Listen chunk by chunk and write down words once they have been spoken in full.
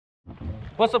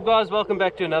What's up guys, welcome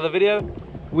back to another video.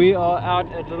 We are out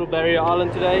at Little Barrier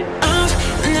Island today.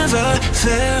 I've never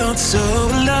felt so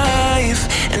alive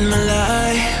in my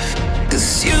life,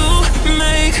 'cause you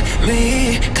make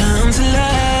me come to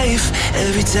life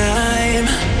every time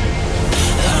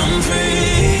I'm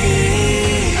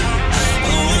free.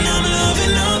 Oh, and I'm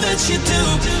loving all that you do.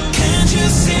 Can't you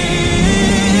see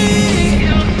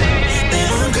that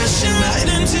I'm crashing right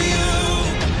into you?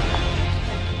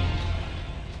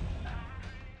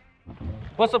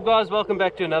 What's up guys, welcome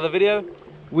back to another video.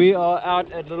 We are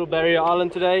out at Little Barrier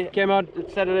Island today. Came out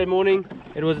Saturday morning.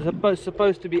 It was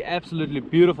supposed to be absolutely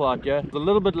beautiful out here. It was a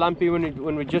little bit lumpy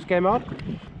when we just came out.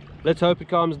 Let's hope it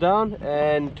calms down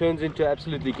and turns into an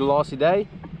absolutely glassy day.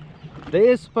 There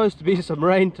is supposed to be some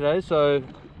rain today, so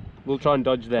we'll try and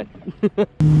dodge that. You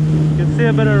can see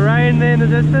a bit of rain there in the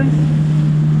distance.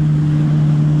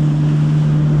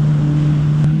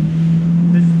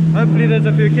 Hopefully there's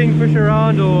a few kingfish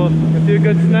around or a few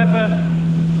good snapper.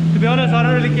 To be honest, I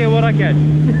don't really care what I catch.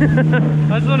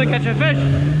 I just want to catch a fish.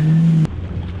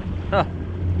 Huh.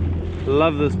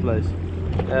 Love this place.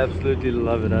 Absolutely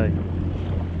love it, eh?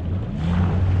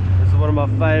 This is one of my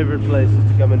favorite places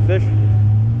to come and fish.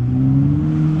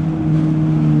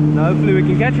 Now hopefully we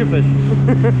can catch a fish.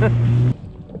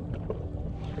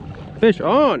 Fish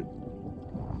on!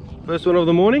 First one of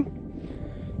the morning.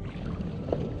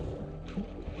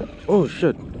 Oh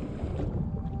shit,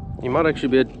 he might actually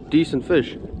be a decent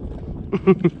fish.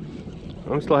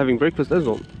 I'm still having breakfast as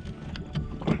well.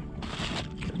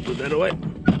 Let's put that away.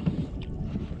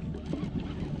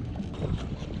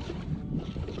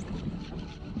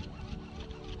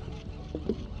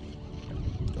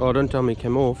 Oh, don't tell me he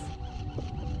came off.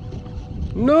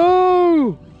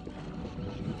 No!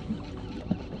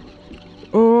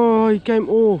 Oh, he came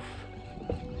off.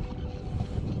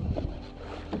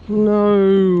 No,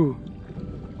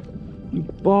 you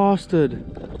bastard.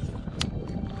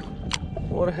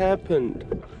 What happened?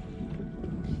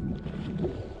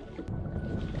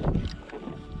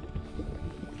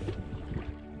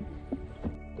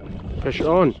 Fish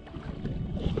on.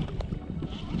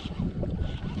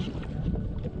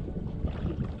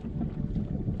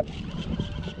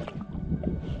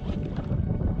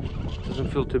 Doesn't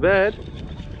feel too bad.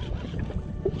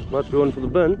 Might be one for the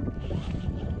bin.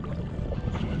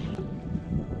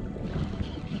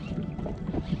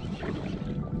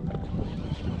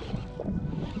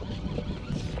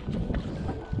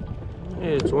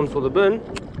 Yeah, it's one for the bin.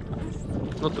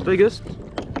 Not the biggest.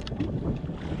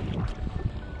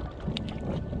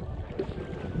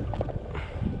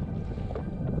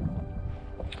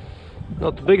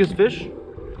 Not the biggest fish.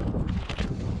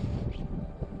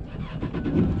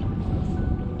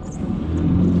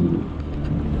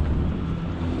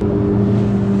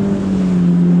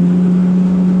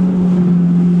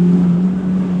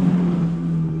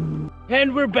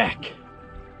 And we're back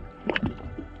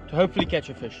to hopefully catch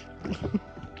a fish.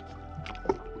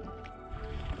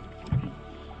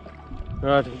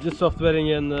 Alright, just soft bedding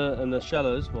in the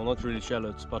shallows. Well, not really shallow,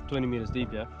 it's about 20 meters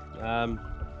deep here.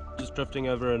 Just drifting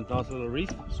over a nice little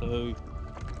reef. So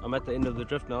I'm at the end of the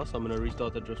drift now, so I'm going to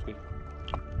restart the drift squeak.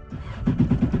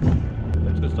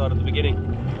 Let's go start at the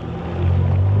beginning.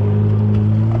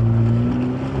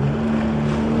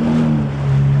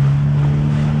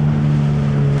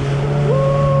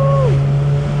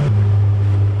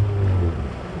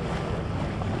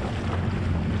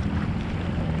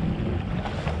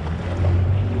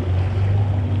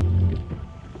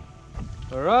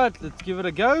 Alright, let's give it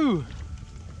a go.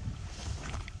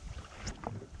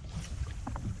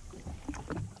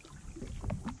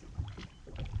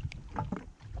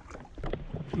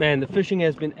 Man, the fishing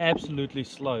has been absolutely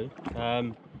slow,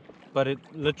 but it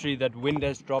literally, that wind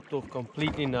has dropped off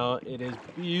completely now. It is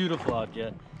beautiful out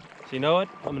here. So you know what?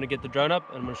 I'm going to get the drone up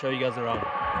and I'm going to show you guys around.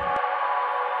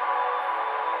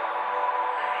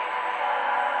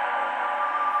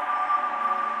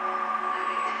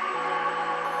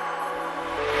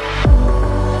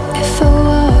 If I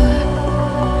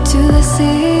walk to the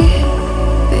sea,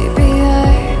 baby, I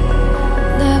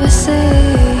never say,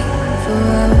 for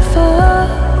I will fall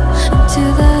into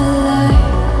the light.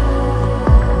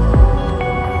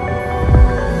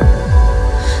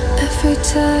 Every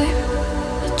time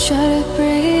I try to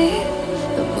breathe,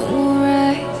 the moon will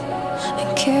rise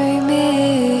and carry me,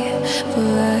 for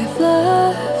I've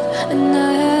loved and I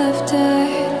have died.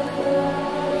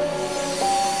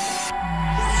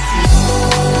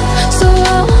 So I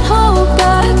won't hold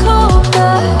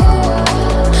back,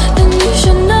 and you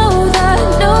should know that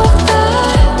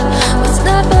what's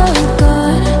never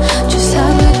gone just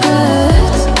have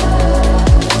regrets.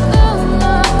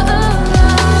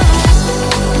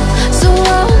 So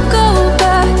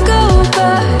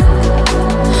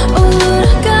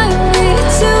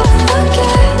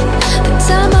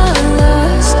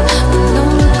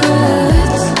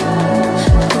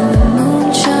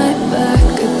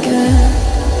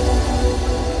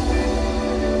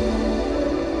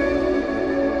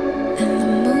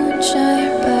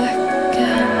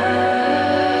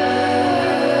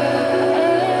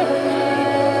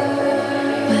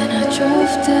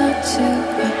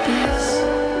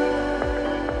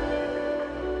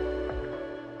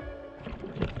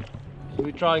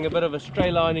trying a bit of a stray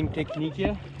lining technique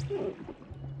here.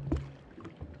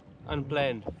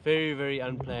 Unplanned, very, very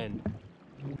unplanned.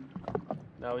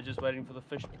 Now we're just waiting for the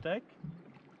fish to take.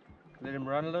 Let him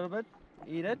run a little bit,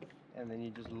 eat it, and then you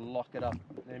just lock it up.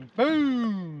 Then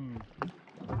boom!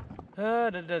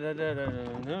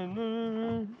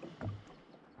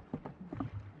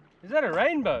 Is that a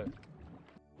rainbow?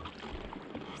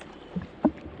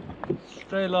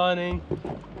 Stray lining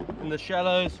in the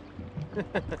shallows.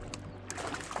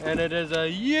 And it is a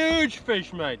huge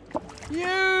fish, mate.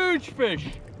 Huge fish.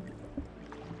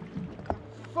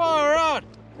 Far out.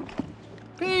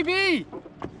 PB.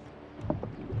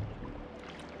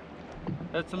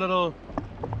 That's a little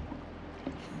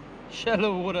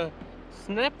shallow water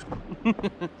snap. Off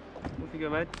you go,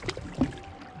 mate.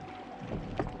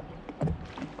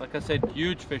 Like I said,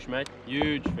 huge fish, mate.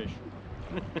 Huge fish.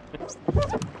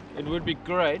 It would be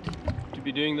great to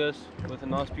be doing this with a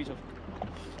nice piece of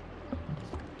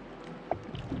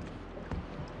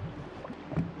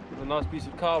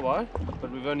carwai, but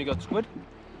we've only got squid.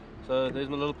 So there's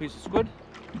my little piece of squid.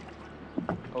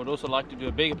 I would also like to do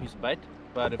a bigger piece of bait,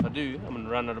 but if I do, I'm going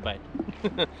to run out of bait.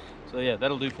 So yeah,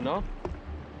 that'll do for now,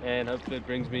 and hopefully it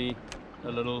brings me a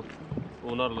little,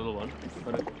 or not a little one,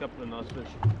 but a couple of nice fish.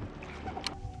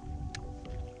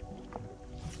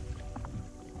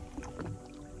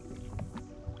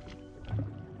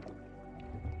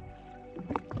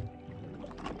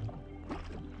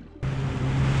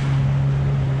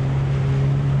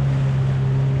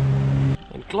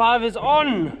 Clive is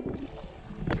on!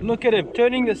 Look at him,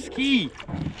 turning the ski.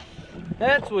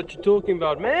 That's what you're talking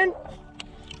about, man.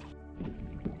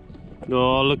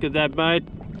 Oh, look at that, mate.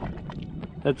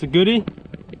 That's a goodie.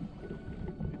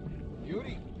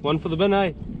 Goodie. One for the bin,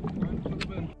 eh? One for the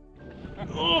bin.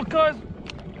 Oh, guys.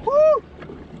 Woo!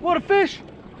 What a fish!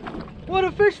 What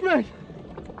a fish, mate!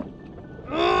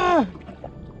 Ah!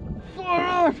 Far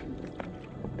out!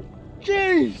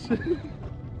 Jeez!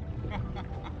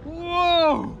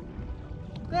 Whoa!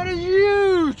 That is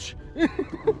huge!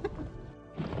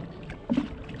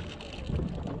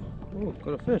 Oh,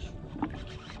 got a fish.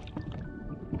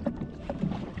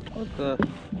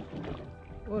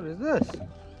 What is this?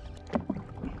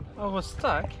 I was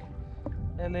stuck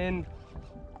and then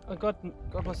I got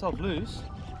myself loose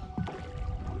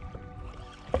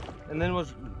and then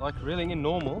was like reeling in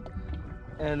normal,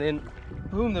 and then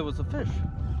boom, there was a fish.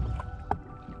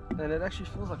 And it actually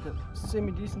feels like a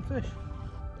semi-decent fish.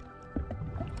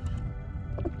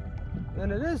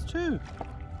 And it is too.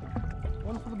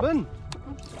 One for the bin.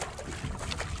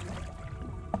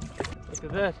 Look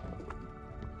at that.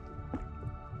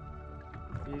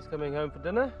 He's coming home for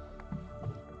dinner.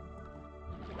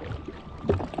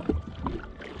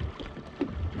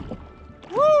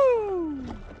 Woo!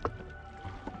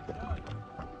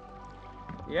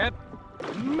 Yep.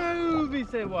 Move, he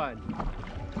said one.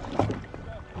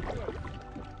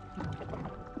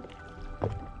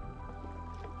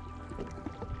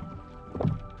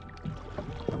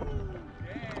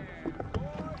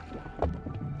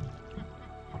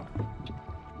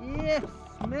 Yes,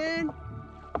 man.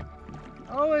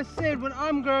 I always said when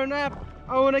I'm grown up,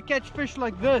 I want to catch fish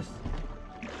like this.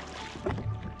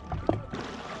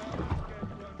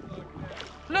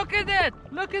 Look at that!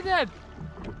 Look at that!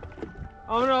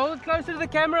 I'm going to hold it closer to the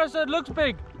camera so it looks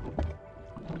big.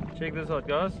 Check this out,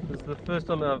 guys. This is the first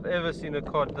time I've ever seen a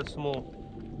cod this small.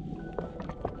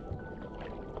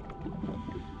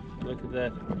 Look at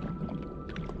that.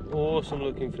 Awesome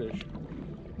looking fish.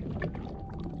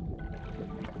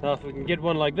 Now if we can get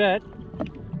one like that,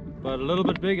 but a little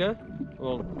bit bigger,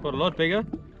 well, quite a lot bigger,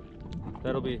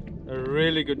 that'll be a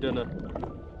really good dinner.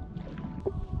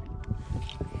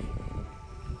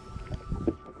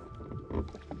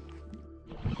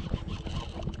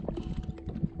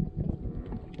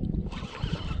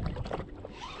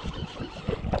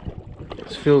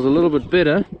 This feels a little bit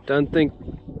better. Don't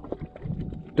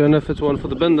know if it's one for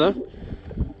the bin though.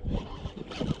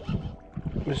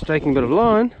 Just taking a bit of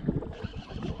line.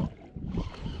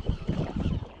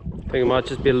 I think it might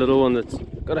just be a little one that's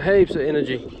got a heaps of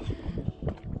energy.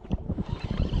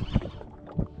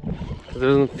 It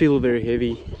doesn't feel very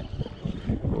heavy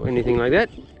or anything like that.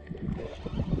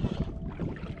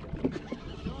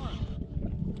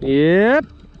 Yep.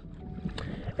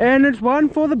 And it's one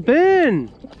for the bin.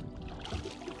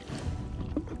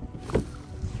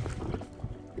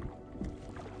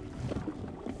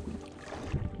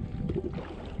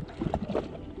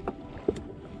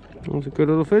 That's a good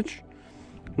little fish.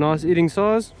 Nice eating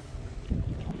size.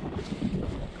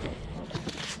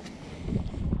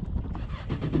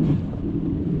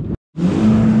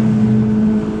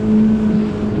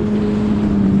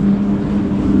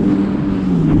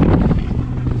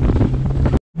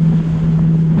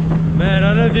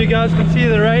 see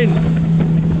the rain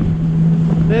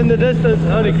in the distance.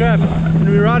 Holy crap, and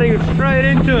we're riding straight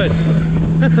into it.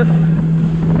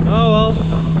 Oh well,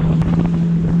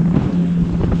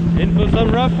 in for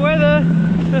some rough weather.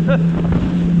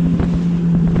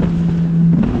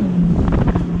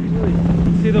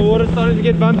 See the water starting to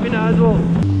get bumpy now as well.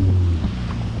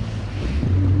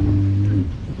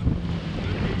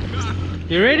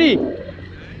 You ready?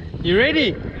 You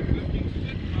ready?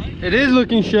 It is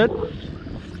looking shit.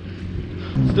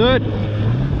 Let's do it.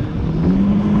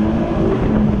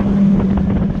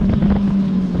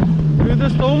 Through the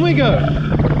storm we go.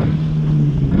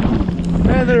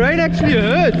 Man, the rain actually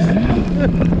hurts.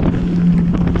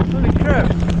 Holy crap.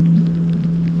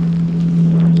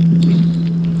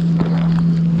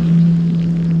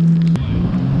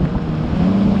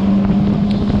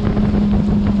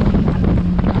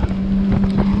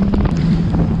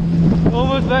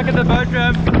 Almost back at the boat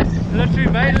ramp. Literally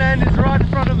mainland is right in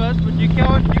front of us, but you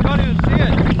can't even see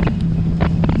it.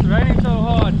 It's raining so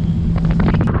hard.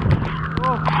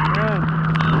 Oh man,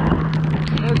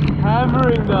 it's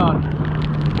hammering down.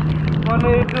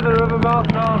 Finally into the river mouth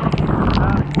now.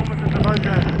 Almost at the boat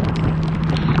ramp.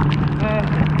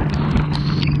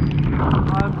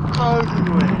 I'm soaking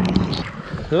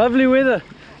wet. Lovely weather.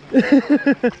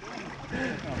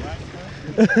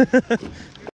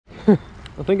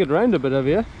 I think it rained a bit over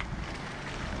here.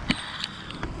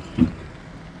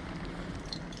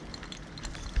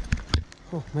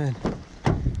 Oh man.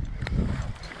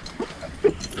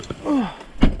 Oh.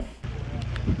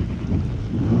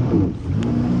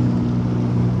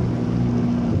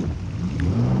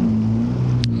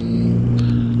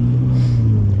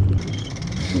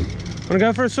 Wanna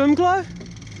go for a swim, Clive?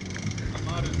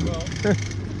 Might as well.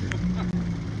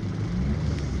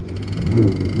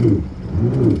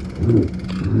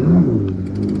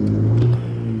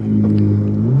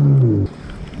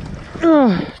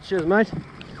 Oh, cheers, mate.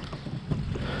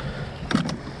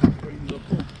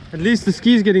 At least the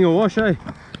ski's getting a wash, eh?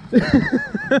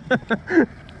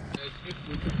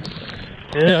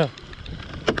 Yeah.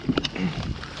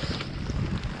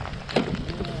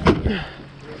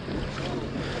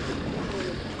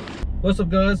 What's up,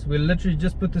 guys? We literally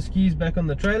just put the skis back on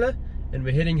the trailer and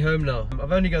we're heading home now.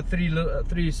 I've only got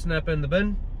three snapper in the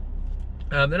bin.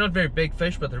 They're not very big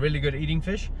fish, but they're really good eating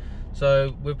fish.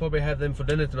 So we'll probably have them for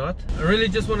dinner tonight. I really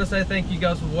just want to say thank you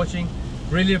guys for watching.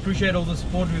 Really appreciate all the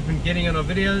support we've been getting on our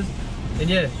videos. And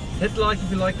yeah, hit like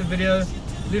if you like the video.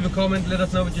 Leave a comment, let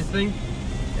us know what you think.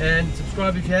 And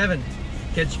subscribe if you haven't.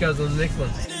 Catch you guys on the next one.